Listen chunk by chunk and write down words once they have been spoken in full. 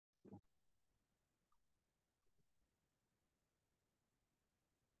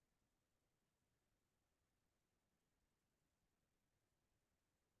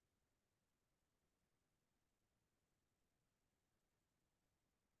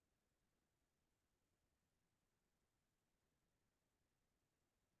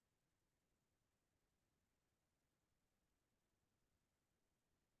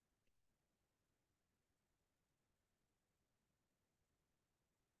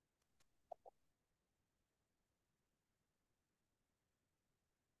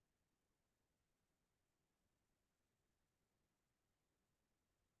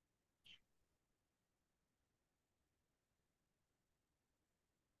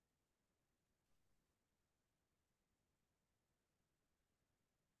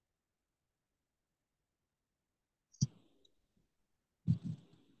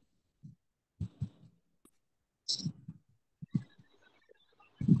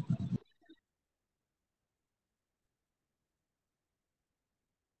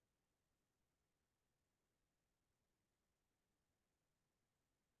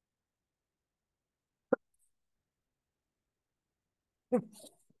আসসালামু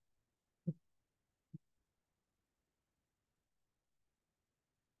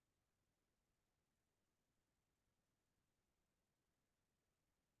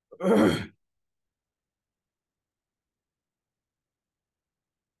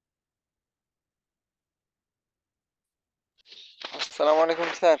আলাইকুম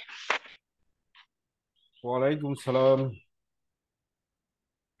স্যার। ওয়ালাইকুম সালাম।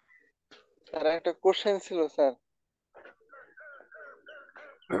 স্যার একটা কোশ্চেন ছিল স্যার।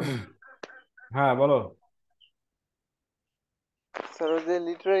 হ্যাঁ, বলো। স্যার ওই যে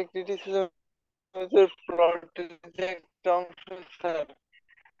লিটারারি ক্রিটিসিজমের প্লটের যে একটা অংশ sir,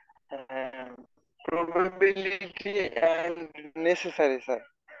 probability and necessary sir.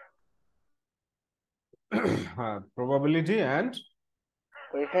 হ্যাঁ, প্রবাবিলিটি অ্যান্ড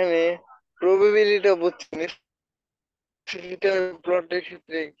ওইখানে প্রবাবিলিটিটা বুঝছি, নেসেসিটিটা প্লটের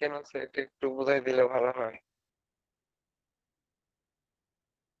ক্ষেত্রে কেন স্যার, এটা একটু বোঝাই দিলে ভালো হয়।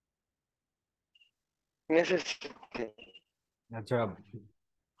 নেসেসিটি। আচ্ছা,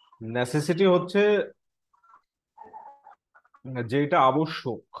 নেসেসিটি হচ্ছে যেটা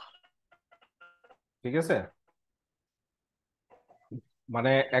আবশ্যক। ঠিক আছে,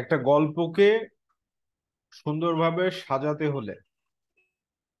 মানে একটা গল্পকে সুন্দরভাবে সাজাতে হলে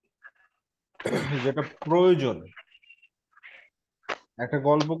যেটা প্রয়োজন, একটা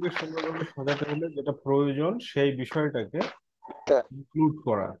গল্পকে সুন্দরভাবে সাজাতে হলে যেটা প্রয়োজন সেই বিষয়টাকে স্যার, ইনক্লুড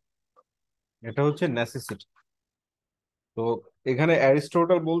করা, এটা হচ্ছে নেসেসিটি। তো এখানে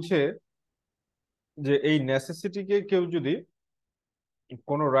অ্যারিস্টটল বলছে যে এই নেসেসিটিকে কেউ যদি,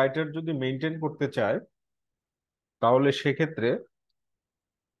 কোনো রাইটার যদি মেনটেন করতে চায়, তাহলে সেক্ষেত্রে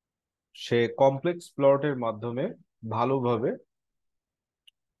সে কমপ্লেক্স প্লটের মাধ্যমে ভালোভাবে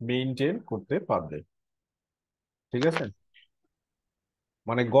মেইনটেইন করতে পারবে। ঠিক আছে,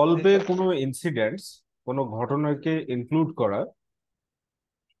 মানে জি গল্পে স্যার। কোনো ইনসিডেন্টস, কোনো ঘটনাকে ইনক্লুড করা,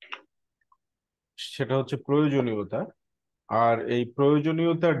 সেটা হচ্ছে প্রয়োজনীয়তা। আর এই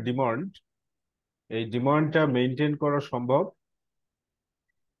প্রয়োজনীয়তার ডিমান্ড, এই ডিমান্ডটা মেইনটেইন করা সম্ভব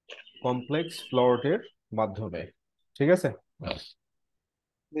কমপ্লেক্স প্লটের মাধ্যমে। ঠিক আছে।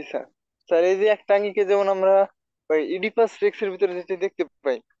 জি স্যার। স্যার এই যে একটা আঙ্গিকে যেমন আমরা ওই ইডিপাস রেক্সের ভিতরে যেটা দেখতে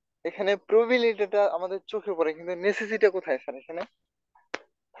পাই, এখানে প্রবাবিলিটিটা আমাদের চোখে পড়ে, কিন্তু নেসেসিটিটা কোথায় স্যার এখানে?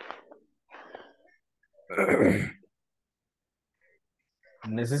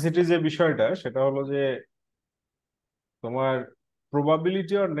 নেসেসিটি যে বিষয়টা, সেটা হলো যে তোমার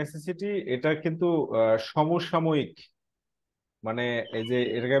প্রবাবিলিটি আর নেসেসিটি এটা কিন্তু সমসাময়িক। মানে এই যে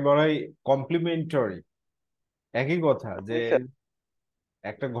এটাকে বলা হয় কমপ্লিমেন্টারি। একই কথা যে জি স্যার।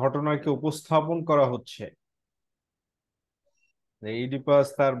 একটা ঘটনাকে উপস্থাপন করা হচ্ছে, যে ইডিপাস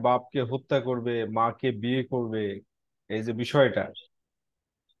তার বাপকে হত্যা করবে, মাকে বিয়ে করবে, এই যে বিষয়টা,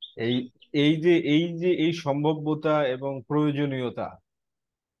 এই এই সম্ভাব্যতা এবং প্রয়োজনীয়তা,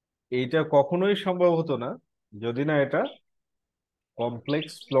 এইটা কখনোই সম্ভব হতো না যদি না এটা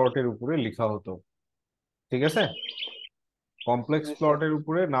কমপ্লেক্স প্লটের উপরে লেখা হতো। ঠিক আছে, কমপ্লেক্স জি স্যার। প্লটের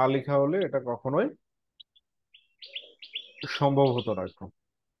উপরে না লেখা হলে এটা কখনোই সম্ভব হতো না।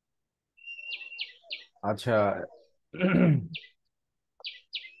 আচ্ছা,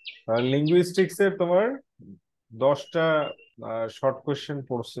 লিঙ্গুইস্টিক্স এর তোমার 10টা শর্ট কোশ্চেন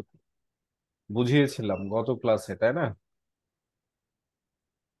পড়ছে, বুঝিয়েছিলাম গত ক্লাসে, তাই না?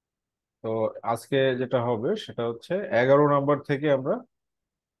 তো আজকে যেটা হবে সেটা হচ্ছে 11 নাম্বার থেকে আমরা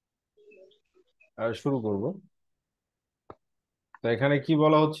শুরু করব। তো এখানে কি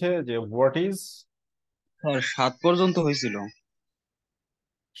বলা হচ্ছে যে হোয়াট ইজ, স্যার 7 পর্যন্ত হয়েছিল।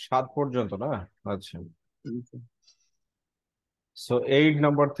 7 পর্যন্ত না? আচ্ছা, সো 8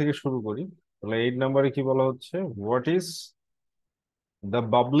 নাম্বার থেকে শুরু করি। তাহলে 8 নাম্বারে কি বলা হচ্ছে, what is the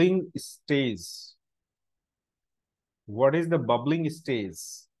babbling stage. What is the babbling stage?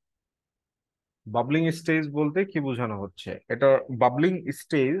 Babbling stage বলতে কি বোঝানো হচ্ছে? এটা বাবলিং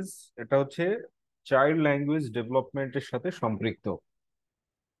স্টেজ, এটা হচ্ছে চাইল্ড ল্যাঙ্গুয়েজ ডেভেলপমেন্টের সাথে সম্পৃক্ত।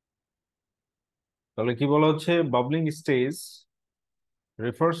 তাহলে কি বলা হচ্ছে, বাবলিং stage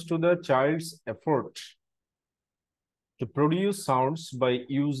refers to the child's effort to produce sounds by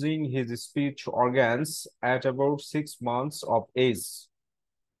using his speech organs at about 6 months of age.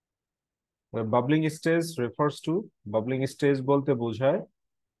 Bubbling stage refers to, bubbling stage বলতে বোঝায়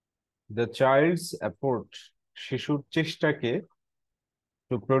the child's effort, শিশুর চেষ্টাকে,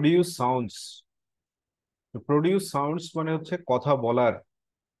 to produce sounds, to produce sounds মানে হচ্ছে কথা বলার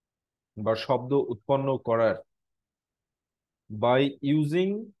বা শব্দ উৎপন্ন করার, by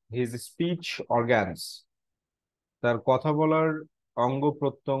using his speech organs, তার কথা বলার অঙ্গ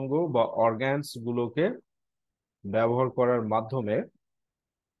প্রত্যঙ্গ বা অর্গানস গুলোকে ব্যবহার করার মাধ্যমে,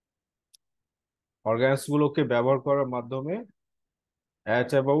 অর্গানস গুলোকে ব্যবহার করার মাধ্যমে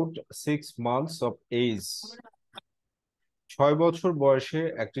at about 6 months of age, 6 বছর বয়সে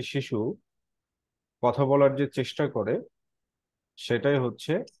একটি শিশু কথা বলার যে চেষ্টা করে সেটাই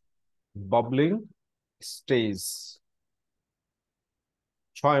হচ্ছে বাবলিং স্টেজ।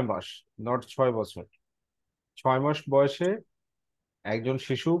 6 মাস, নট 6 বছর। 6 মাস বয়সে একজন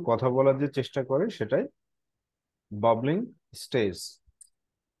শিশু কথা বলার যে চেষ্টা করে সেটাই বাবলিং স্টেজ।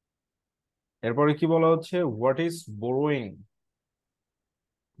 এরপরে কি বলা হচ্ছে, হোয়াট ইজ বোরোয়িং?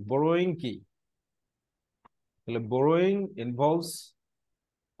 বোরোয়িং কি? তাহলে borrowing involves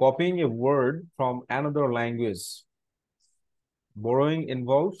কপিং a word from another language.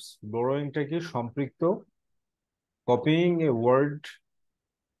 বোরোয়িংটা কি? সম্পৃক্ত। কপিং এ ওয়ার্ড,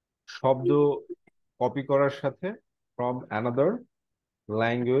 শব্দ কপি করার সাথে, ফ্রম অ্যানাদার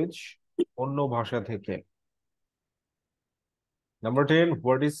ল্যাঙ্গুয়েজ, অন্য ভাষা থেকে। Number 10,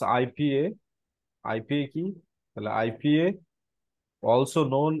 what is IPA? IPA কি? তাহলে IPA also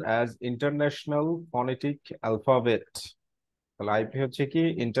known as international phonetic alphabet. তাহলে আইপি হচ্ছে কি?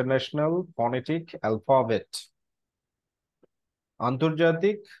 ইন্টারন্যাশনাল ফনেটিক অ্যালফাবেট,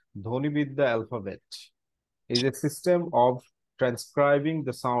 আন্তর্জাতিক ধ্বনিবিদ্যা alphabet. Is a system of ট্রান্সক্রাইবিং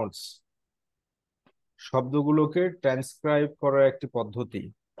the sounds, শব্দগুলোকে transcribe করার একটি পদ্ধতি।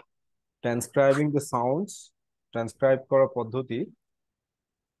 ট্রান্সক্রাইবিং দ্য সাউন্ডস, ট্রান্সক্রাইব করার পদ্ধতি,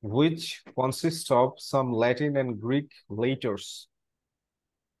 which consists of some Latin and Greek letters,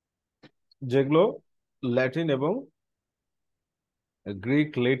 যেগুলো ল্যাটিন এবং গ্রিক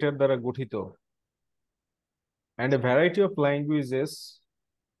লেটার দ্বারা গঠিত, and a variety of languages,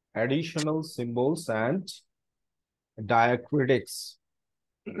 additional symbols and diacritics।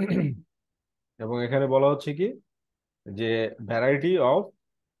 এবং এখানে বলা হচ্ছে কি যে variety of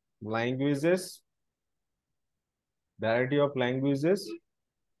languages, variety of languages,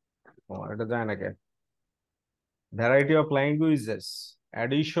 এটা যায় না কে, variety of languages,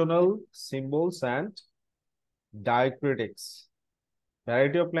 additional symbols and ডায়াক্রিটিক্স।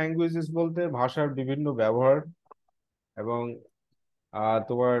 Variety of languages বলতে ভাষার বিভিন্ন ব্যবহার, এবং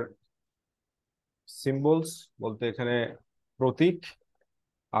তোমার সিম্বলস বলতে এখানে প্রতীক,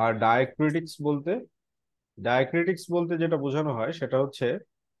 আর ডায়াক্রিটিক্স বলতে যেটা বোঝানো হয় সেটা হচ্ছে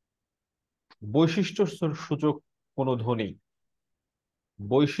বৈশিষ্ট্য সূচক কোনো ধ্বনি।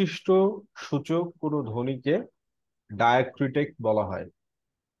 বৈশিষ্ট্য সূচক কোনো ধ্বনিকে ডায়াক্রিটিক বলা হয়।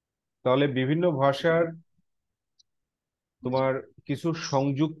 তাহলে বিভিন্ন ভাষার তোমার কিছু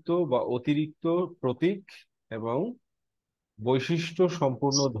সংযুক্ত বা অতিরিক্ত প্রতীক এবং বৈশিষ্ট্য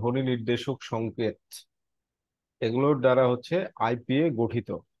সম্পূর্ণ ধ্বনি নির্দেশক সংকেত, এগুলোর দ্বারা হচ্ছে আইপিএ গঠিত।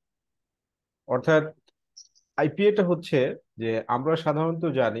 অর্থাৎ আইপিএটা হচ্ছে যে আমরা সাধারণত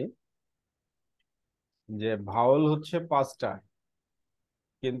জানি যে ভাওয়াল হচ্ছে 5টা,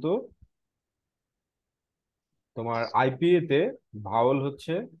 কিন্তু তোমার আইপিএ তে ভাওয়াল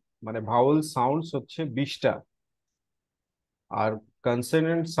হচ্ছে, মানে ভাওয়াল সাউন্ডস হচ্ছে 20টা, আর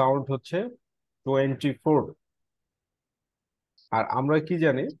কনসোনেন্ট সাউন্ড হচ্ছে 24। আর আমরা কি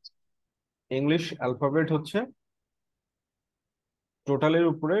জানি, ইংলিশ অ্যালফাবেট হচ্ছে টোটালের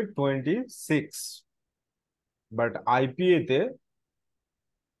উপরে 26, বাট আইপিএ তে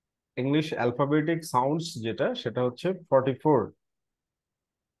ইংলিশ অ্যালফাবেটিক সাউন্ডস যেটা সেটা হচ্ছে 44,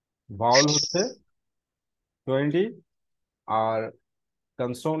 ভাওয়াল হচ্ছে 20, আর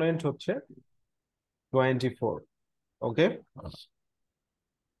কনসোনেন্ট হচ্ছে 24। ওকে,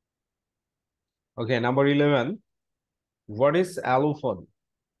 ওকে। Number 11, what is অ্যালোফোন?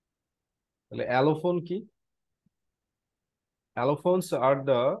 তাহলে অ্যালোফোন কি? Allophones are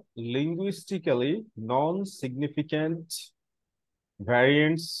the linguistically non-significant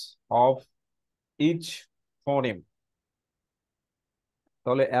variants of each phoneme।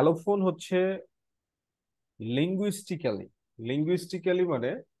 তাহলে অ্যালোফোন হচ্ছে লিঙ্গুইস্টিক্যালি, লিঙ্গুইস্টিক্যালি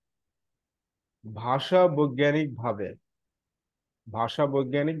মানে ভাষা বৈজ্ঞানিক ভাবে, ভাষা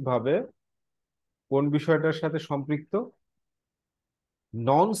বৈজ্ঞানিক ভাবে কোন বিষয়টার সাথে সম্পৃক্ত?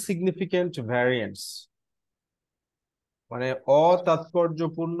 নন সিগনিফিক্যান্ট ভ্যারিয়েন্টস, মানে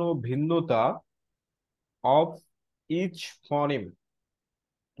অতাৎপর্যপূর্ণ ভিন্নতা, অফ ইচ ফনিম,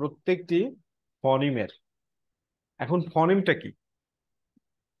 প্রত্যেকটি ফনিমের। এখন ফনিমটা কি?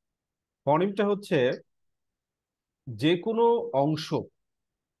 ফনিমটা হচ্ছে যে কোনো অংশ,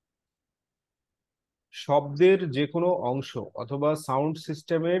 শব্দের যে কোনো অংশ অথবা সাউন্ড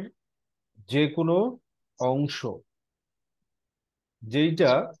সিস্টেমের যে কোনো অংশ,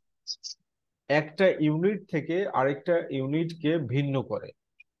 যেইটা একটা ইউনিট থেকে আরেকটা ইউনিটকে ভিন্ন করে।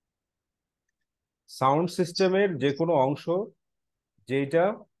 সাউন্ড সিস্টেমের যে কোনো অংশ যেটা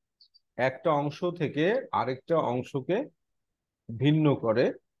একটা অংশ থেকে আরেকটা অংশকে ভিন্ন করে,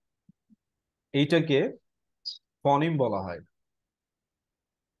 এইটাকে ফনিম বলা হয়।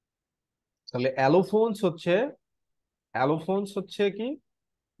 তাহলে অ্যালোফোনস হচ্ছে কি,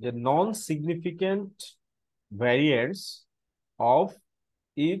 যে নন significant variants of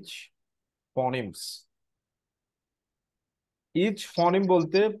each ফনিমস। Each ফনিম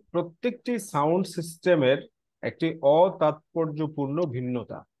বলতে প্রত্যেকটি সাউন্ড সিস্টেমের একটি অতাৎপর্যপূর্ণ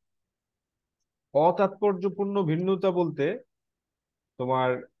ভিন্নতা। অতাৎপর্যপূর্ণ ভিন্নতা বলতে তোমার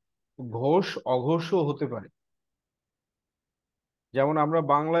ঘোষ অঘোষও হতে পারে। যেমন আমরা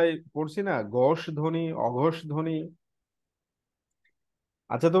বাংলায় পড়ছি না, ঘোষ ধ্বনি অঘোষ ধ্বনি।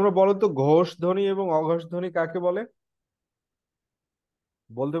 আচ্ছা তোমরা বলো তো, ঘোষ ধ্বনি এবং অঘোষ ধ্বনি কাকে বলে,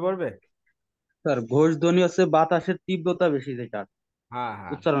 বলতে পারবে? স্যার, ঘোষ ধ্বনি হচ্ছে বাতাসের তীব্রতা বেশি যেটা হ্যাঁ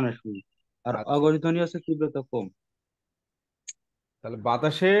হ্যাঁ। উচ্চারণের সময়, আর আচ্ছা, অঘোষ ধ্বনি হচ্ছে তীব্রতা কম। তাহলে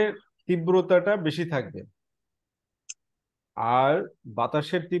বাতাসের তীব্রতাটা বেশি থাকবে, আর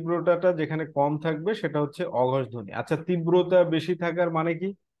বাতাসের তীব্রতাটা যেখানে কম থাকবে সেটা হচ্ছে অঘোষ ধ্বনি। আচ্ছা, তীব্রতা বেশি থাকার মানে কি?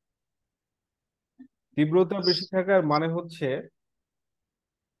 তীব্রতা বেশি থাকার মানে হচ্ছে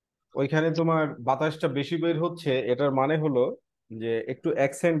ওইখানে তোমার বাতাসটা বেশি বের হচ্ছে, এটার মানে হলো যে একটু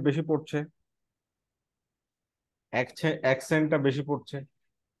অ্যাকসেন্ট বেশি পড়ছে, অ্যাকসেন্টটা বেশি পড়ছে।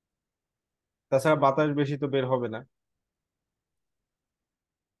 তাছাড়া বাতাস বেশি তো বের হবে না।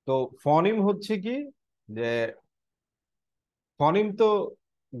 তো ফনিম হচ্ছে কি, যে ফনিম তো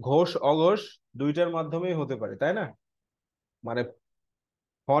ঘোষ অঘোষ দুইটার মাধ্যমেই হতে পারে, তাই না? মানে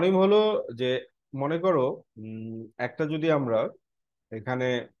ফনিম হলো যে, মনে করো একটা যদি আমরা এখানে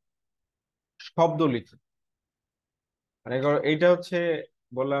শব্দ লিখি, মানে করো এইটা হচ্ছে,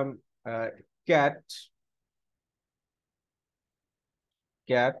 বললাম ক্যাট,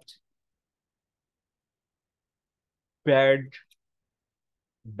 ক্যাট, প্যাড,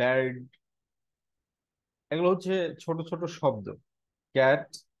 ব্যার্ড, এগুলো হচ্ছে ছোট ছোট শব্দ। Cat,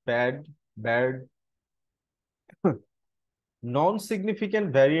 pad, ব্যার্ড। নন সিগনিফিকেন্ট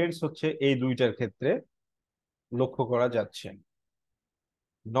ভ্যারিয়েন্টস হচ্ছে এই দুইটার ক্ষেত্রে লক্ষ্য করা যাচ্ছে।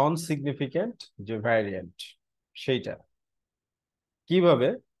 নন সিগনিফিকেন্ট যে ভ্যারিয়েন্ট সেইটা কিভাবে,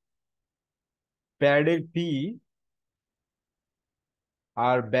 প্যাডের পি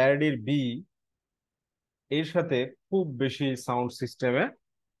আর ব্যার্ডের বি এর সাথে খুব বেশি সাউন্ড সিস্টেমে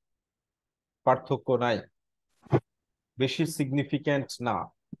পার্থক্য নাই, বেশি সিগনিফিক্যান্ট না,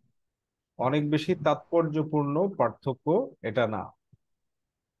 অনেক বেশি তাৎপর্যপূর্ণ পার্থক্য এটা না।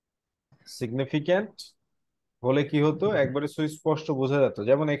 সিগনিফিক্যান্ট হলে কি হতো, একবারে সুস্পষ্ট বোঝা যেত।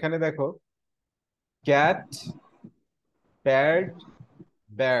 যেমন এখানে দেখো, ক্যাট, প্যাড,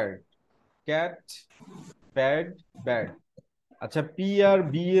 ব্যার্ড, ক্যাট, প্যাড, ব্যার্ড। আচ্ছা, পি আর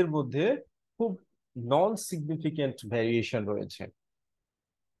বি এর মধ্যে খুব নন সিগনিফিক্যান্ট ভ্যারিয়েশন রয়েছে।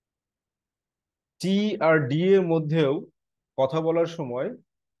 টি আর ডি এর মধ্যেও কথা বলার সময়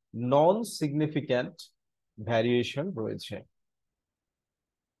নন সিগনিফিক্যান্ট ভ্যারিয়েশন রয়েছে।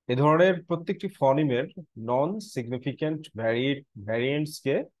 এ ধরনের প্রত্যেকটি ফনিমের নন সিগনিফিক্যান্ট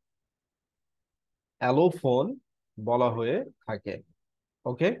ভ্যারিয়েন্টসকে অ্যালোফোন বলা হয়ে থাকে।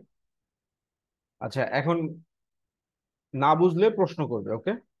 ওকে। আচ্ছা, এখন না বুঝলে প্রশ্ন করবে।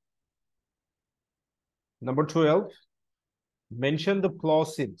 ওকে। Number 12, mention the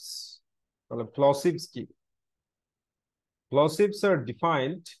প্লসিভস। তাহলে প্লসিভস কি? Plosives are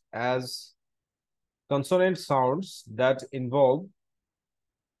defined as consonant sounds that involve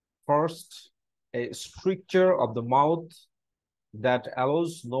first a stricture of the mouth that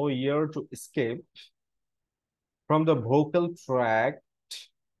allows no air to escape from the vocal tract,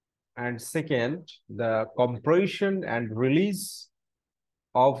 and second, the compression and release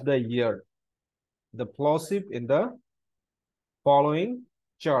of the ear. The plosive in the following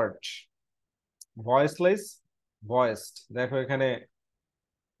chart: voiceless, voiced. দেখো এখানে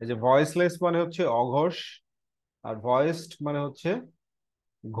এই যে voiceless মানে হচ্ছে অঘোষ, আর voiced মানে হচ্ছে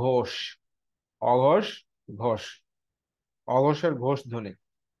ঘোষ। অঘোষ, ঘোষ, অঘোষের ঘোষ ধ্বনি,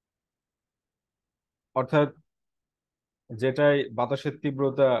 অর্থাৎ যেটাই বাতাসের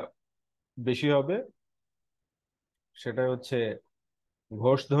তীব্রতা বেশি হবে সেটা হচ্ছে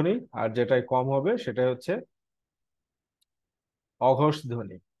ঘোষ ধ্বনি, আর যেটাই কম হবে সেটা হচ্ছে অঘোষ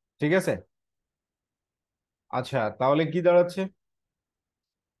ধ্বনি। ঠিক আছে। আচ্ছা, তাহলে কি দাঁড়াচ্ছে,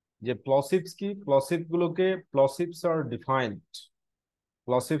 যে প্লসিভস কি? প্লসিভস আর ডিফাইন্ড,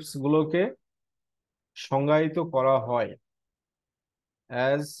 প্লসিভস গুলোকে সংজ্ঞায়িত করা হয়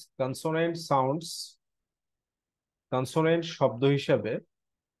অ্যাজ কনসোনেন্ট সাউন্ডস, কনসোনেন্ট শব্দ হিসাবে,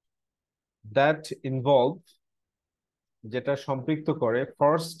 দ্যাট ইনভলভ, যেটা সম্পৃক্ত করে,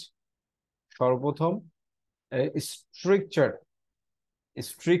 ফার্স্ট, সর্বপ্রথম, স্ট্রিকচার।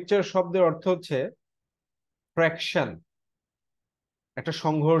 স্ট্রিকচার শব্দের অর্থ হচ্ছে ফ্র্যাকশন, একটা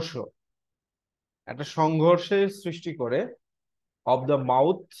সংঘর্ষ, একটা সংঘর্ষের সৃষ্টি করে, অব দ্য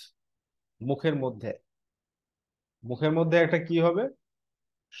মাউথ, মুখের মধ্যে, মুখের মধ্যে একটা কি হবে,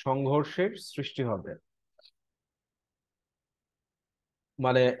 সংঘর্ষের সৃষ্টি হবে।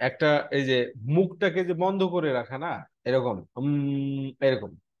 মানে একটা, এই যে মুখটাকে যে বন্ধ করে রাখা না, এরকম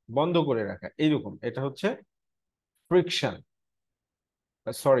এরকম বন্ধ করে রাখা, এইরকম, এটা হচ্ছে ফ্রিকশন,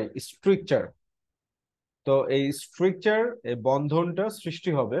 সরি স্ট্রিকচার। তো এই স্ট্রিকচার, এই বন্ধনটা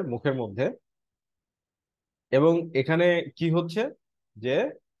সৃষ্টি হবে মুখের মধ্যে। এবং এখানে কি হচ্ছে, যে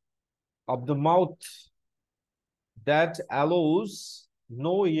of the mouth that অ্যালোউজ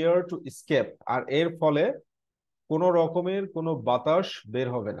no air two escape, আর এর ফলে কোনো রকমের কোনো বাতাস বের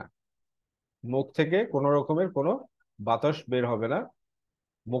হবে না, মুখ থেকে কোনো রকমের কোনো বাতাস বের হবে না।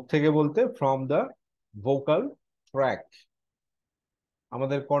 মুখ থেকে বলতে ফ্রম দ্য ভোকাল ট্র্যাক,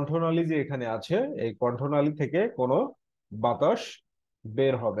 আমাদের কণ্ঠনালী যে এখানে আছে, এই কণ্ঠনালী থেকে কোনো বাতাস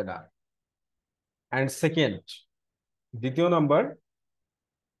বের হবে না। অ্যান্ড সেকেন্ড, দ্বিতীয় number,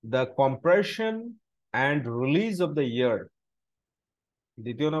 the compression and release of the year.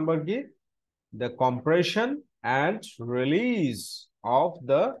 দ্বিতীয় নাম্বার কি, the compression and release of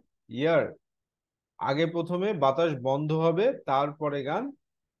the year. আগে প্রথমে বাতাস বন্ধ হবে, তারপরে গান,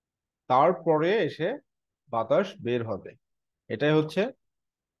 তারপরে এসে বাতাস বের হবে। এটাই হচ্ছে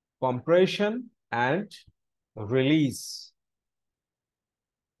কম্প্রেশন অ্যান্ড রিলিজ।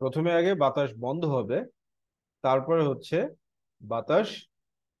 প্রথমে আগে বাতাস বন্ধ হবে, তারপরে হচ্ছে বাতাস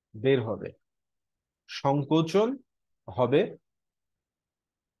বের হবে। সংকোচন হবে,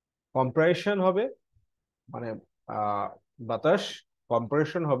 কম্প্রেশন হবে, মানে আহ বাতাস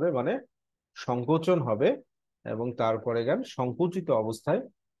কম্প্রেশন হবে মানে সংকোচন হবে, এবং তারপরে গান সংকুচিত অবস্থায়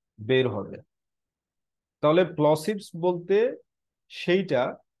বের হবে। তাহলে প্লসিভস বলতে সেইটা,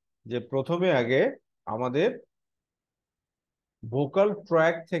 যে প্রথমে আগে আমাদের ভোকাল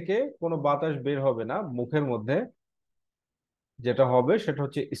ট্র্যাক থেকে কোনো বাতাস বের হবে না মুখের মধ্যে, যেটা হবে সেটা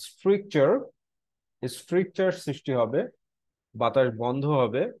হচ্ছে স্ট্রিকচার, স্ট্রিকচার সৃষ্টি হবে, বাতাস বন্ধ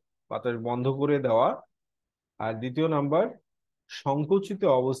হবে, বাতাস বন্ধ করে দেওয়া। আর দ্বিতীয় নাম্বার, সংকুচিত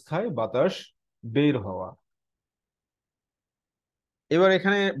অবস্থায় বাতাস বের হওয়া। এবার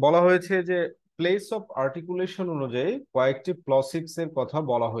এখানে বলা হয়েছে যে প্লেস অফ আর্টিকুলেশন অনুযায়ী কয়েকটি প্লসিভস এর কথা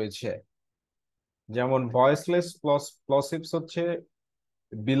বলা হয়েছে। যেমন ভয়েসলেস প্লসিভস হচ্ছে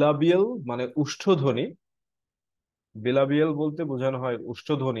বিলাবিয়াল, মানে উষ্ঠধ্বনি। বিলাবিয়াল বলতে বোঝানো হয়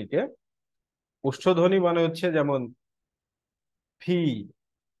উষ্ঠধ্বনিকে। উষ্ঠধ্বনি মানে হচ্ছে যেমন ফি,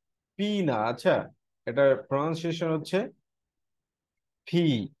 পি না, আচ্ছা, এটা প্রনাউন্সিয়েশন হচ্ছে ফি,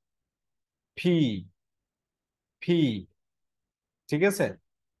 ফি, ফি, ঠিক আছে।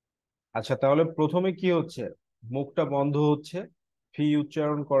 আচ্ছা, তাহলে প্রথমে কি হচ্ছে, মুখটা বন্ধ হচ্ছে ফি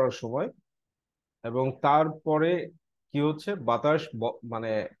উচ্চারণ করার সময়, এবং তারপরে কি হচ্ছে, বাতাস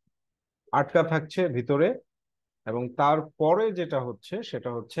মানে আটকা থাকছে ভিতরে, এবং তারপরে যেটা হচ্ছে সেটা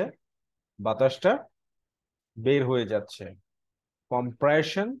হচ্ছে বাতাসটা বের হয়ে যাচ্ছে,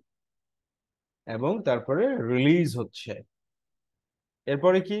 কম্প্রেশন, এবং তারপরে রিলিজ হচ্ছে।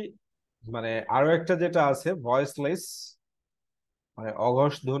 এরপরে কি, মানে আরো একটা যেটা আছে ভয়েসলেস, মানে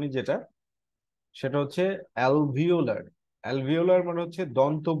অঘোষ ধ্বনি যেটা, সেটা হচ্ছে অ্যালভিওলার। অ্যালভিওলার মানে হচ্ছে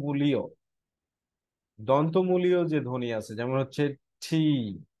দন্তমূলীয়, দন্তমূলীয় যে ধ্বনি আছে, যেমন হচ্ছে টি,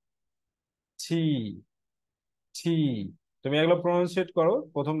 টি, টি। তুমি এগুলো প্রনাউন্সিয়েট করো,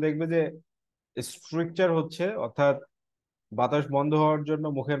 প্রথম দেখবে যে স্ট্রিকচার হচ্ছে, অর্থাৎ বাতাস বন্ধ হওয়ার জন্য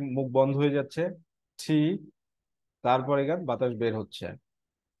মুখ বন্ধ হয়ে যাচ্ছে, টি, তারপরে গান বাতাস বের হচ্ছে,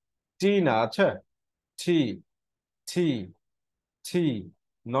 টি না, আচ্ছা, টি, টি, টি,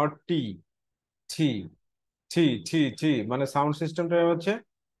 নট টি, টি, টি, টি, টি, মানে সাউন্ড সিস্টেমটা হচ্ছে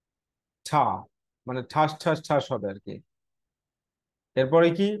ঠা, মানে ঠাস ঠাস ঠাস হবে আর কি। এরপরে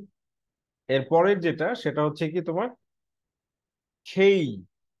কি, এরপরের যেটা সেটা হচ্ছে কি তোমার খেই,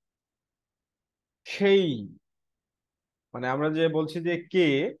 খেই, মানে আমরা যে বলছি যে কে,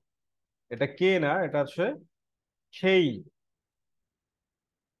 এটা কে না, এটা হচ্ছে খেই,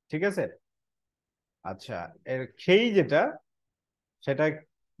 ঠিক আছে। আচ্ছা, এর খেই যেটা, সেটা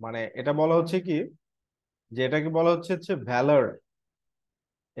মানে এটা বলা হচ্ছে কি, যে এটাকে বলা হচ্ছে হচ্ছে ভ্যালার।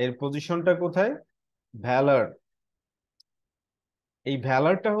 এর পজিশনটা কোথায়, ভ্যালার। এই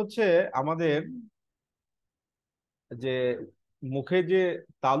ভ্যালারটা হচ্ছে আমাদের যে মুখে যে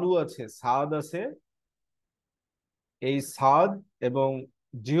তালু আছে, সাদ আছে, এই সাদ এবং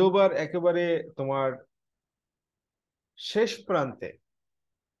জিহ্বার একেবারে তোমার শেষ প্রান্তে,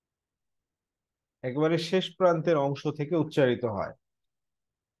 একেবারে শেষ প্রান্তের অংশ থেকে উচ্চারিত হয়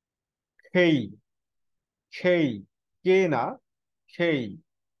খেই, খেই, কে না, খেই,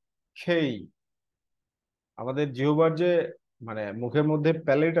 খেই। আমাদের জিহ্বার যে, মানে মুখের মধ্যে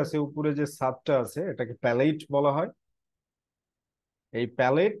প্যালেট আছে, উপরে যে সাদটা আছে, এটাকে প্যালেট বলা হয়। এই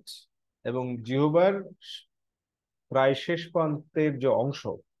প্যালেট এবং জিহ্বার প্রায় শেষ প্রান্তের যে অংশ,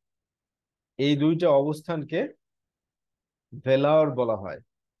 এই দুইটা অবস্থানকে ভেলার বলা হয়।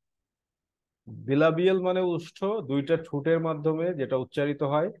 বিলাবিয়াল মানে ওষ্ঠ, দুইটা ঠোঁটের মাধ্যমে যেটা উচ্চারিত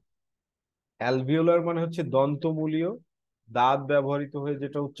হয়। অ্যালভিওলার মানে হচ্ছে দন্তমূলীয়, দাঁত ব্যবহৃত হয়ে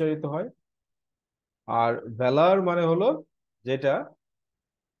যেটা উচ্চারিত হয়। আর ভেলার মানে হলো যেটা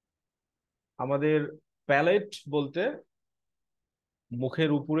আমাদের প্যালেট বলতে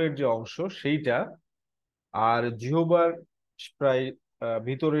মুখের উপরের যে অংশ সেইটা, আর জিহ্বার প্রায়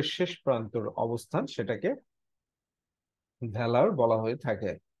ভিতরের শেষ প্রান্তর অবস্থান, সেটাকে ভেলার বলা হয়ে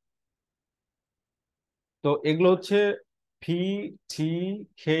থাকে। তো এগুলো হচ্ছে ফি, টি,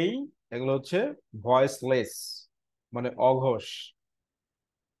 খেই, এগুলো হচ্ছে ভয়েসলেস মানে অঘোষ।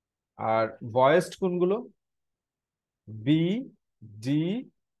 আর ভয়েসড কোনগুলো? বি, ডি,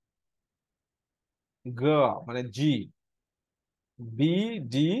 গ মানে জি, বি,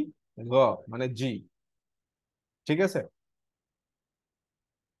 ডি, গ মানে জি। ঠিক আছে?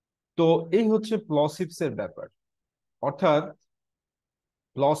 তো এই হচ্ছে প্লসিভস এর ব্যাপার। অর্থাৎ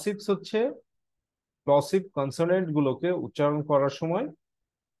প্লসিভস হচ্ছে প্লসিভ কনসোনেন্ট গুলোকে উচ্চারণ করার সময়,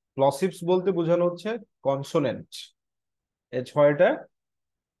 প্লসিভস বলতে বোঝানো হচ্ছে কনসোনেন্ট, এই ছয়টা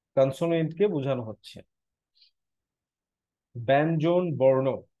কনসোনেন্টকে বোঝানো হচ্ছে। ব্যঞ্জন বর্ণ,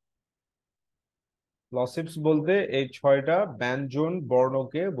 প্লসিভস বলতে এই ছয়টা ব্যঞ্জন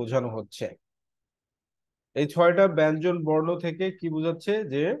বর্ণকে বোঝানো হচ্ছে। এই ছয়টা ব্যঞ্জন বর্ণ থেকে কি বোঝাচ্ছে?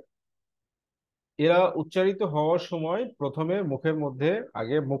 যে এরা উচ্চারিত হওয়ার সময় প্রথমে মুখের মধ্যে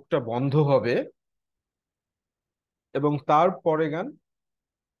আগে মুখটা বন্ধ হবে, এবং তারপরে গান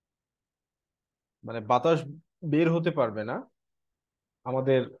মানে বাতাস বের হতে পারবে না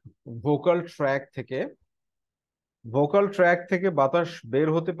আমাদের ভোকাল ট্র্যাক থেকে। ভোকাল ট্র্যাক থেকে বাতাস বের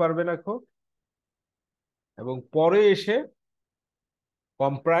হতে পারবে না খুব, এবং পরে এসে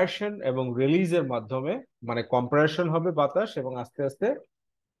কম্প্রেশন এবং রিলিজের মাধ্যমে, মানে কম্প্রেশন হবে বাতাস এবং আস্তে আস্তে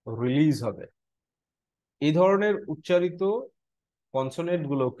রিলিজ হবে। এই ধরনের উচ্চারিত কনসোনেন্ট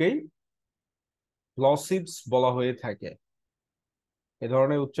গুলোকেই প্লসিভস বলা হয়ে থাকে। এ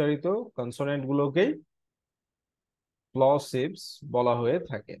ধরনের উচ্চারিত কনসোনেন্ট গুলোকেই প্লসিভস বলা হয়ে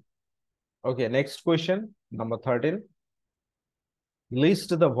থাকে। ওকে, next question number 13, list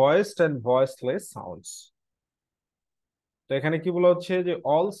the voiced and voiceless sounds. তো এখানে কি বলা হচ্ছে? যে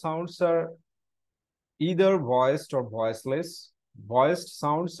all sounds R either voiced or voiceless. Voiced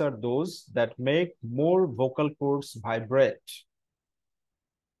sounds are those that make more vocal cords vibrate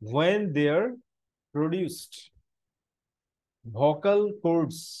when they are produced. Vocal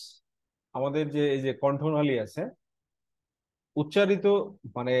cords আমাদের যে এই যে কণ্ঠনালী আছে, উচ্চারিত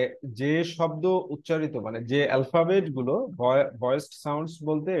মানে যে শব্দ উচ্চারিত মানে যে অ্যালফাবেট গুলো, ভয়েসড সাউন্ডস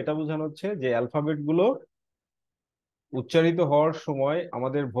বলতে এটা বোঝানো হচ্ছে যে অ্যালফাবেট গুলো উচ্চারিত হওয়ার সময়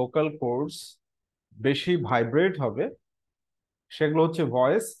আমাদের ভোকাল কোর্ডস বেশি ভাইব্রেট হবে, সেগুলো হচ্ছে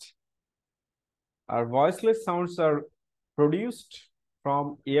voiced. Our voiceless sounds are produced from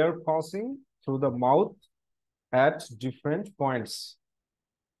air passing through the mouth at different points.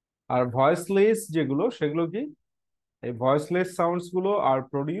 R voiceless যেগুলো, সেগুলো কি? এই ভয়েসলেস সাউন্ডস গুলো আর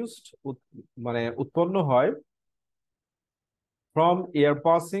প্রডিউসড মানে উৎপন্ন হয় ফ্রম এয়ার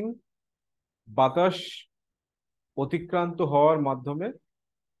পাসিং, বাতাস অতিক্রান্ত হওয়ার মাধ্যমে,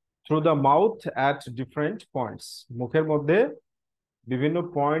 through the mouth at different points, মুখের মধ্যে বিভিন্ন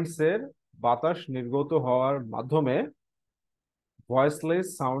পয়েন্টস এর বাতাস নির্গত হওয়ার মাধ্যমে ভয়েসলেস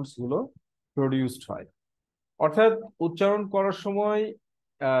সাউন্ডস গুলো প্রডিউসড হয়। অর্থাৎ উচ্চারণ করার সময়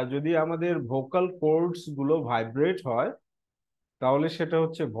যদি আমাদের ভোকাল কোর্ডস গুলো ভাইব্রেট হয়, তাহলে সেটা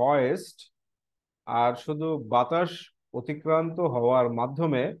হচ্ছে ভয়েসড। আর শুধু বাতাস অতিক্রান্ত হওয়ার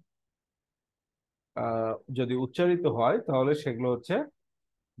মাধ্যমে যদি উচ্চারিত হয়, তাহলে সেগুলো হচ্ছে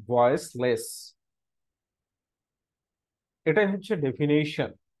ভয়েসলেস। এটাই হচ্ছে ডেফিনেশন।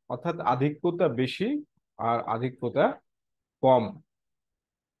 অর্থাৎ আধিক্যতা বেশি আর আধিক্যতা কম।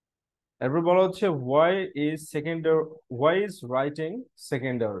 এরপর বলা হচ্ছে Y is writing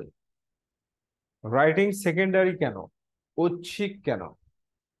secondary. Writing secondary কেন? ঐচ্ছিক কেন?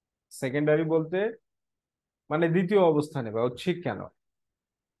 সেকেন্ডারি বলতে মানে দ্বিতীয় অবস্থানে বা ঐচ্ছিক কেন?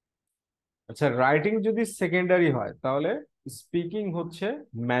 আচ্ছা, রাইটিং যদি সেকেন্ডারি হয় তাহলে স্পিকিং হচ্ছে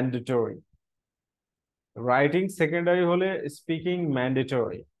ম্যান্ডেটরি। রাইটিং সেকেন্ডারি হলে স্পিকিং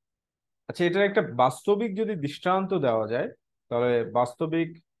ম্যান্ডেটরি। আচ্ছা, এটার একটা বাস্তবিক যদি দৃষ্টান্ত দেওয়া যায়, তাহলে বাস্তবিক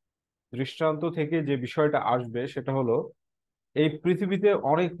দৃষ্টান্ত থেকে যে বিষয়টা আসবে সেটা হলো, এই পৃথিবীতে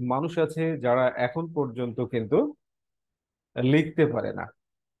অনেক মানুষ আছে যারা এখন পর্যন্ত কিন্তু লিখতে পারে না,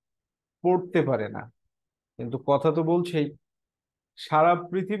 পড়তে পারে না, কিন্তু কথা তো বলছেই। সারা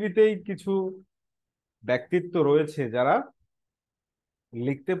পৃথিবীতেই কিছু ব্যক্তিত্ব রয়েছে যারা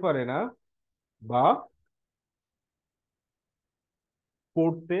লিখতে পারে না বা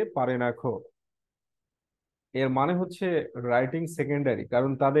পড়তে পারে না খো। এর মানে হচ্ছে রাইটিং সেকেন্ডারি,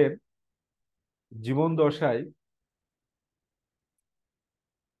 কারণ তাদের জীবন দশায়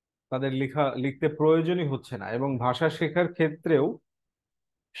তাদের লিখতে প্রয়োজনই হচ্ছে না, এবং ভাষা শেখার ক্ষেত্রেও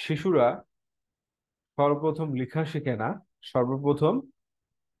শিশুরা সর্বপ্রথম লেখা শেখে না, সর্বপ্রথম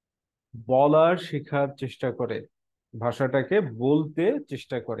বলার শেখার চেষ্টা করে, ভাষাটাকে বলতে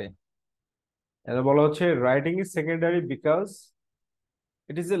চেষ্টা করে। এটা বলা হচ্ছে writing is secondary because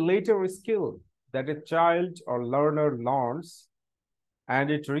it is a later skill that a child or learner learns, and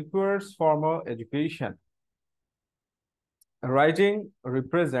it requires formal education. Writing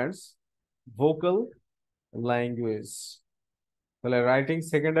represents vocal language. তাহলে রাইটিং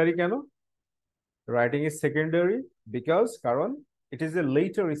সেকেন্ডারি কেন? রাইটিং ইজ সেকেন্ডারি বিকজ, কারণ it is a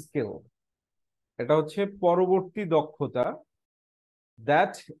letter skill, এটা হচ্ছে পরবর্তী দক্ষতা,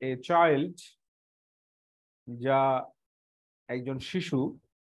 that a child, যা একজন শিশু,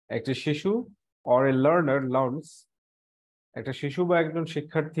 একটা শিশু, অর এ লার্নার লার্নস, একটা শিশু বা একজন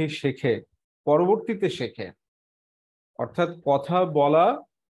শিক্ষার্থী শেখে, পরবর্তীতে শেখে। অর্থাৎ কথা বলা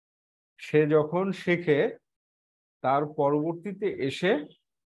সে যখন শেখে, তার পরবর্তীতে এসে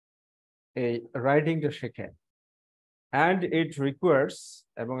এই রাইটিংটা শেখে। অ্যান্ড ইট রিকোয়ার্স,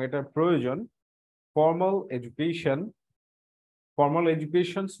 এবং এটার প্রয়োজন, ফর্মাল এডুকেশন। ফর্মাল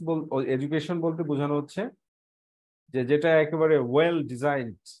এডুকেশন বলতে বোঝানো হচ্ছে যে যেটা একেবারে ওয়েল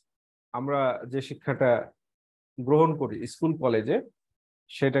ডিজাইনড, আমরা যে শিক্ষাটা গ্রহণ করি স্কুল কলেজে,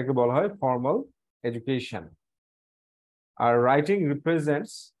 সেটাকে বলা হয় ফর্মাল এডুকেশন। আর রাইটিং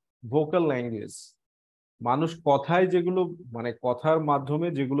রিপ্রেজেন্টস ভোকাল ল্যাঙ্গুয়েজ, মানুষ কথায় যেগুলো, মানে কথার মাধ্যমে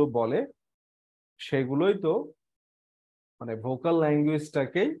যেগুলো বলে, সেগুলোই তো মানে ভোকাল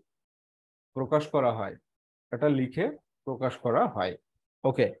ল্যাঙ্গুয়েজটাকেই প্রকাশ করা হয়, এটা লিখে প্রকাশ করা হয়।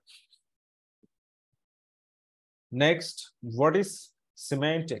 ওকে, নেক্সট, হোয়াট ইজ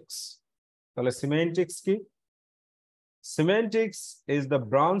সিমেন্টিক্স? তাহলে সিমেন্টিক্স কি? সিমেন্টিক্স is the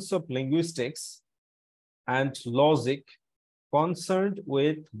branch of linguistics and logic concerned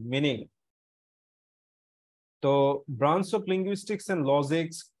with meaning. তো branch of linguistics and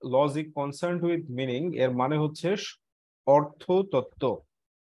logic concerned with meaning এর মানে হচ্ছে অর্থ তত্ত্ব।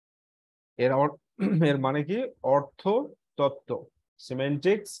 এর মানে কি? অর্থ তত্ত্ব।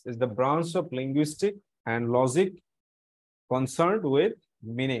 সিমেন্টিক্স is the branch of linguistic and logic concerned with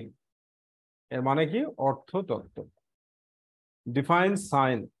meaning, এর মানে কি? অর্থ তত্ত্ব। Define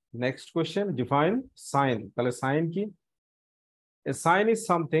sign. Next question, define sign. তাহলে সাইন কি? A sign is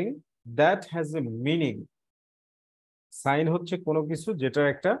something that has a meaning. Sign হচ্ছে কোনো কিছু যেটার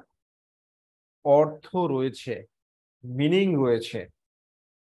একটা অর্থ রয়েছে, মিনিং রয়েছে।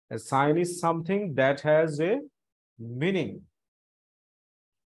 A sign is something that has a meaning.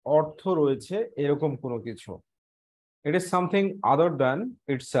 অর্থ রয়েছে এরকম কোনো কিছু। It is something other than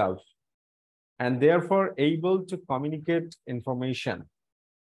itself and therefore able to communicate information.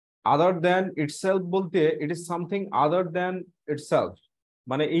 Other than itself বলতে it is something other than itself,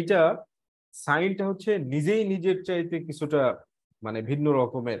 মানে এইটা সাইনটা হচ্ছে নিজেই নিজের চাইতে কিছুটা মানে ভিন্ন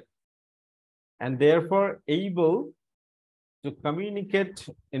রকমের, and therefore able to communicate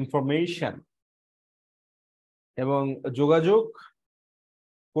information, এবং যোগাযোগ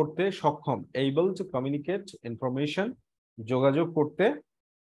করতে সক্ষম। able to communicate information, যোগাযোগ করতে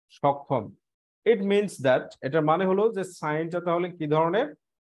সক্ষম। it means that, এটার মানে হলো যে সাইনটা তাহলে কি ধরনের?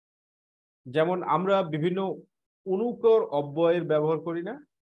 যেমন আমরা বিভিন্ন অনুকর অব্যয়ের ব্যবহার করি না,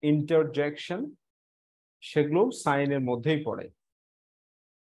 ইন্টারজেকশন, সেগুলো সাইনের মধ্যেই পড়ে।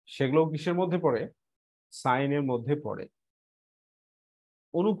 সেগুলো কিসের মধ্যে পড়ে? সাইনের মধ্যে পড়ে।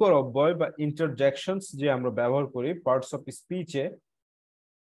 অনুকর অব্যয় বা ইন্টারজেকশনস যে আমরা ব্যবহার করি পার্টস অফ স্পিচে,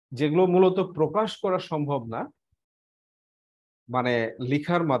 যেগুলো মূলত প্রকাশ করা সম্ভব না মানে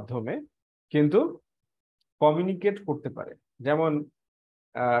লেখার মাধ্যমে, কিন্তু কমিউনিকেট করতে পারে। যেমন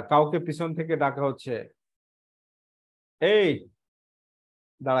কাউকে পিছন থেকে ডাকা হচ্ছে, এই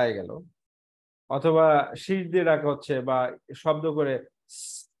দাঁড়ায় গেল, অথবা শীষ দিয়ে ডাকা হচ্ছে, বা শব্দ করে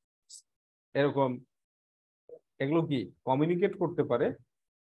এরকম, এগুলো কি কমিউনিকেট করতে পারে,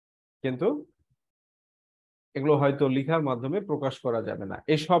 কিন্তু এগুলো হয়তো লেখার মাধ্যমে প্রকাশ করা যাবে না।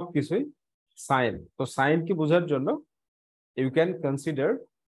 এসব কিছুই সাইন। তো সাইন কি বোঝার জন্য ইউ ক্যান কনসিডার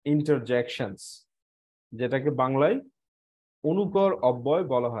ইন্টারজেকশনস, যেটাকে বাংলায় অনুকর অব্যয়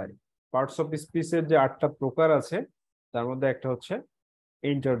বলা হয়। পার্টস অফ স্পিচের যে 8টা প্রকার আছে, তার মধ্যে একটা হচ্ছে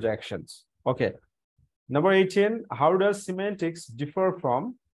ইন্টারজেকশনস। ওকে, number 18, how does সিমেন্টিক্স differ from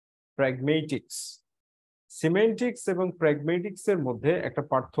pragmatics? সিমেন্টিক্স এবং প্র্যাগমেটিক্স এর মধ্যে একটা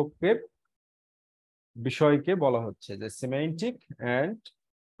পার্থক্যের বিষয়কে বলা হচ্ছে যে সিমেন্টিক অ্যান্ড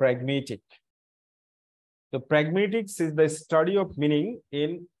প্র্যাগমেটিক। তো pragmatics is the study of meaning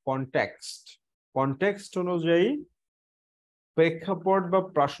in context. Context অনুযায়ী, প্রেক্ষাপট বা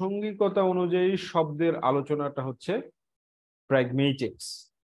প্রাসঙ্গিকতা অনুযায়ী শব্দের আলোচনাটা হচ্ছে pragmatics.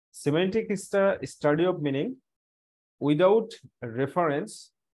 Semantic is the study of meaning without reference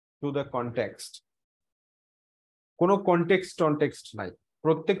to the context. কোনো কনটেক্সট নাই,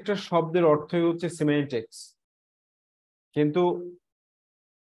 প্রত্যেকটা শব্দের অর্থই হচ্ছে সিমেন্টিক্স, কিন্তু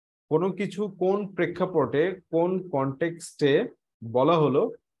কোনো কিছু কোন প্রেক্ষাপটে কোন কনটেক্সটে বলা হলো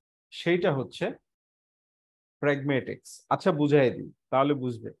সেইটা হচ্ছে প্র্যাগমেটিক্স। আচ্ছা বুঝাই দিই তাহলে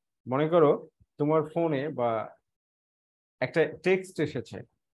বুঝবে। মনে করো তোমার ফোনে বা একটা টেক্সট এসেছে,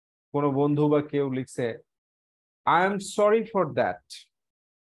 কোনো বন্ধু বা কেউ লিখছে I am sorry for that,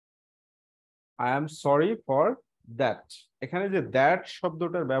 I am sorry for that. এখানে যে দ্যাট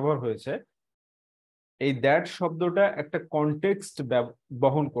শব্দটার ব্যবহার হয়েছে, এই দ্যাট শব্দটা একটা কনটেক্সট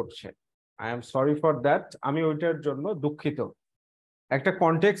বহন করছে। I am sorry for that, আমি ওইটার জন্য দুঃখিত। একটা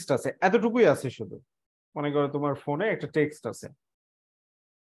কনটেক্সট আছে, এতটুকুই আছে শুধু। মনে করো তোমার ফোনে একটা টেক্সট আছে,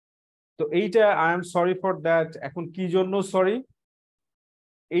 তো এইটা I am sorry for that, এখন কি জন্য সরি,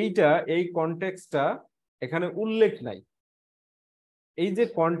 এইটা এই কনটেক্সটটা এখানে উল্লেখ নাই। এই যে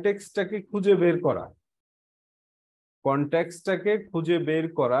কনটেক্সটটাকে খুঁজে বের করা, কনটেক্সটটাকে খুঁজে বের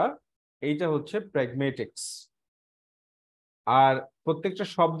করা, এইটা হচ্ছে প্র্যাগমেটিক্স। আর প্রত্যেকটা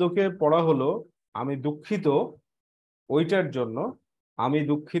শব্দকে পড়া হলো আমি দুঃখিত ওইটার জন্য, আমি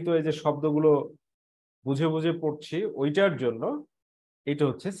দুঃখিত এই যে শব্দগুলো বুঝে বুঝে পড়ছি ওইটার জন্য, এটা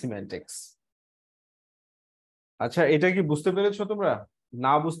হচ্ছে সিমেন্টিক্স। আচ্ছা এটা কি বুঝতে পেরেছো তোমরা?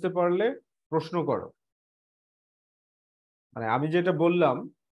 না বুঝতে পারলে প্রশ্ন করো। মানে আমি যেটা বললাম,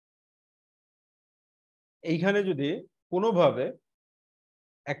 এইখানে যদি কোনোভাবে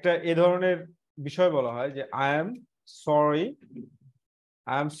একটা এ ধরনের বিষয় বলা হয় যে sorry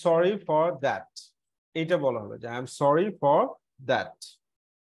I am sorry for that, এইটা বলা হলো যে I am sorry for that,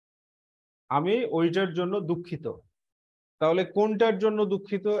 আমি ওইটার জন্য দুঃখিত। তাহলে কোনটার জন্য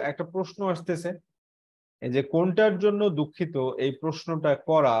দুঃখিত একটা প্রশ্ন আসতেছে, এই যে কোনটার জন্য দুঃখিত এই প্রশ্নটা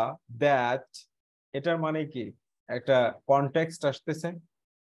করা, দ্যাট, এটার মানে কি একটা কনটেক্সট আসতেছে,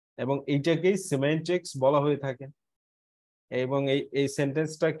 এবং এইটাকেই সিমেন্টিক্স বলা হয়ে থাকে। এবং এই এই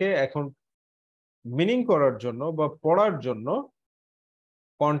সেন্টেন্সটাকে এখন মিনিং করার জন্য বা পড়ার জন্য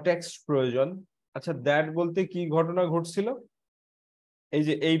কনটেক্সট প্রয়োজন। আচ্ছা দ্যাট বলতে কি ঘটনা ঘটছিল, এই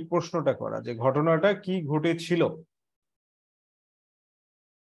যে এই প্রশ্নটা করা যে ঘটনাটা কি ঘটেছিল,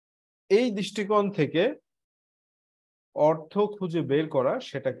 এই দৃষ্টিকোণ থেকে অর্থ খুঁজে বের করা,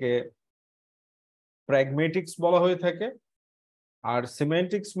 সেটাকে প্র্যাগমেটিক্স বলা হয়ে থাকে। আর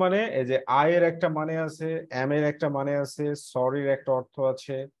সিমেন্টিক্স মানে এই যে আই এর একটা মানে আছে, এম এর একটা মানে আছে, সরির একটা অর্থ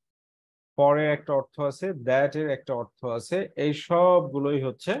আছে, ফরের একটা অর্থ আছে, দ্যাট এর একটা অর্থ আছে, এই সবগুলোই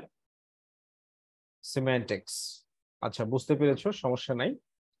হচ্ছে সিমেন্টিক্স। আচ্ছা বুঝতে পেরেছো, সমস্যা নাই।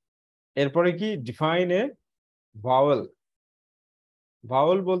 এরপরে কি ডিফাইন এ ভাওয়েল।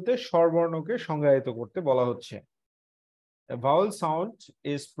 ভাওয়েল বলতে স্বরবর্ণকে সংজ্ঞায়িত করতে বলা হচ্ছে। A vowel sound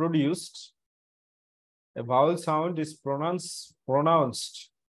is produced, a vowel sound is pronounced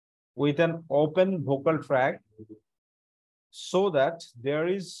with an open vocal tract so that there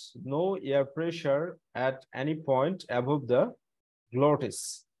is no air pressure at any point above the glottis.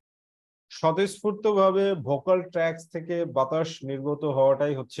 স্বতঃস্ফূর্তভাবে vocal tracts থেকে বাতাস নির্গত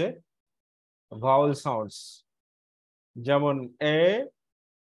হওয়াটাই হচ্ছে ভাওয়েল সাউন্ডস। যেমন এ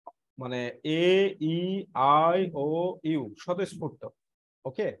মানে এ, ই, I, O, you স্বতঃস্ফূর্ত,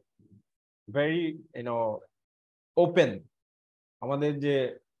 ওকে, very open. আমাদের যে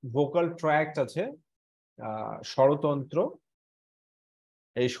ভোকাল ট্র্যাক্ট আছে, স্বরতন্ত্র,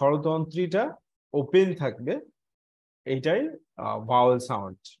 এই স্বরতন্ত্রীটা ওপেন থাকবে, এইটাই ভাওয়েল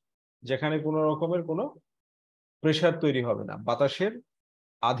সাউন্ড, যেখানে কোনো রকমের কোনো প্রেসার তৈরি হবে না, বাতাসের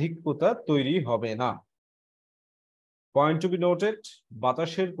আধিক্যতা তৈরি হবে না। পয়েন্ট টু বি নোটেড,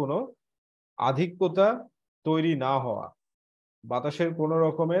 বাতাসের কোনো আধিক্যতা তৈরি না হওয়া, বাতাসের কোনো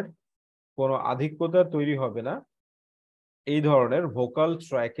রকমের কোনো আধিক্যতা তৈরি হবে না এই ধরনের ভোকাল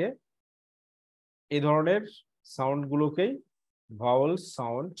ট্র্যাকে, এই ধরনের সাউন্ড গুলোকেই ভাওয়েল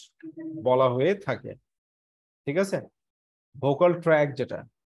সাউন্ড বলা হয়ে থাকে। ঠিক আছে, ভোকাল ট্র্যাক যেটা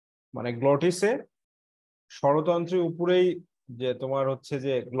মানে গ্লটিসে, স্বরতন্ত্রের উপরেই যে তোমার হচ্ছে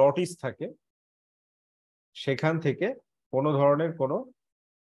যে গ্লটিস থাকে, সেখান থেকে কোনো ধরনের কোনো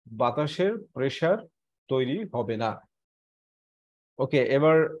বাতাসের প্রেসার তৈরি হবে না। ওকে,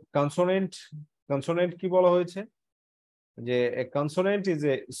 এবার কনসোনেন্ট। কনসোনেন্ট কি বলা হয়েছে, যে a consonant is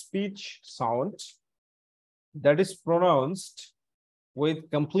a speech sound that is pronounced with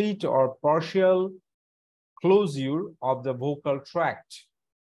complete or partial closure of the vocal tract.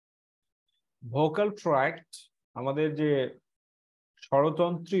 Vocal tract আমাদের যে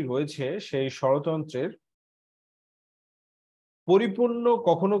স্বরতন্ত্রী রয়েছে সেই স্বরতন্ত্রের পরিপূর্ণ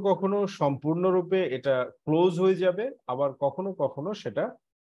কখনো কখনো সম্পূর্ণরূপে এটা ক্লোজ হয়ে যাবে, আবার কখনো কখনো সেটা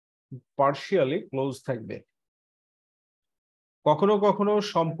পার্শিয়ালি ক্লোজ থাকবে। কখনো কখনো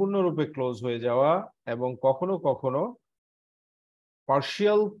সম্পূর্ণরূপে ক্লোজ হয়ে যাওয়া এবং কখনো কখনো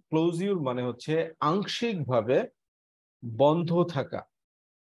পার্শিয়াল ক্লোজিউর মানে হচ্ছে আংশিকভাবে বন্ধ থাকা।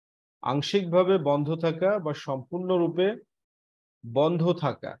 আংশিকভাবে বন্ধ থাকা বা সম্পূর্ণরূপে বন্ধ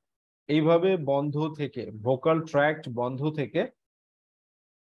থাকা, এইভাবে বন্ধ থেকে, ভোকাল ট্র্যাক্ট বন্ধ থেকে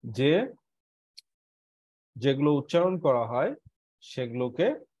যে যেগুলো উচ্চারণ করা হয় সেগুলোকে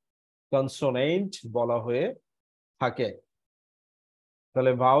কনসোনেন্ট বলা হয়ে থাকে।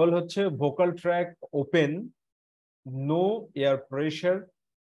 তাহলে ভাওয়েল হচ্ছে vocal tract open, no air pressure,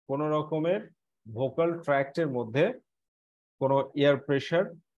 কোন রকমের ভোকাল ট্র্যাক্টের মধ্যে কোনো এয়ার প্রেশার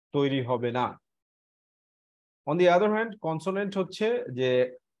তৈরি হবে না। On the other hand consonant হচ্ছে যে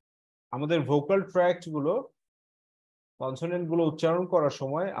আমাদের ভোকাল ট্র্যাক্ট গুলো, কনসোনেন্ট গুলো উচ্চারণ করার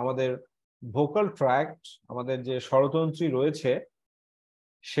সময় আমাদের ভোকাল ট্র্যাক্ট, আমাদের যে স্বরতন্ত্রী রয়েছে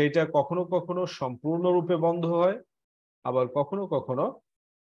সেইটা কখনো কখনো সম্পূর্ণরূপে বন্ধ হয়, আবার কখনো কখনো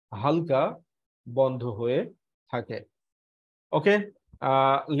হালকা বন্ধ হয়ে থাকে। ওকে,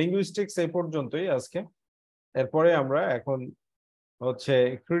 লিঙ্গুইস্টিক্স এই পর্যন্তই আজকে। এরপরে আমরা এখন হচ্ছে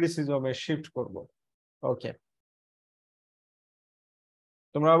ক্রিটিসিজমে শিফট করব। ওকে,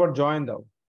 তোমরা আবার জয়েন দাও।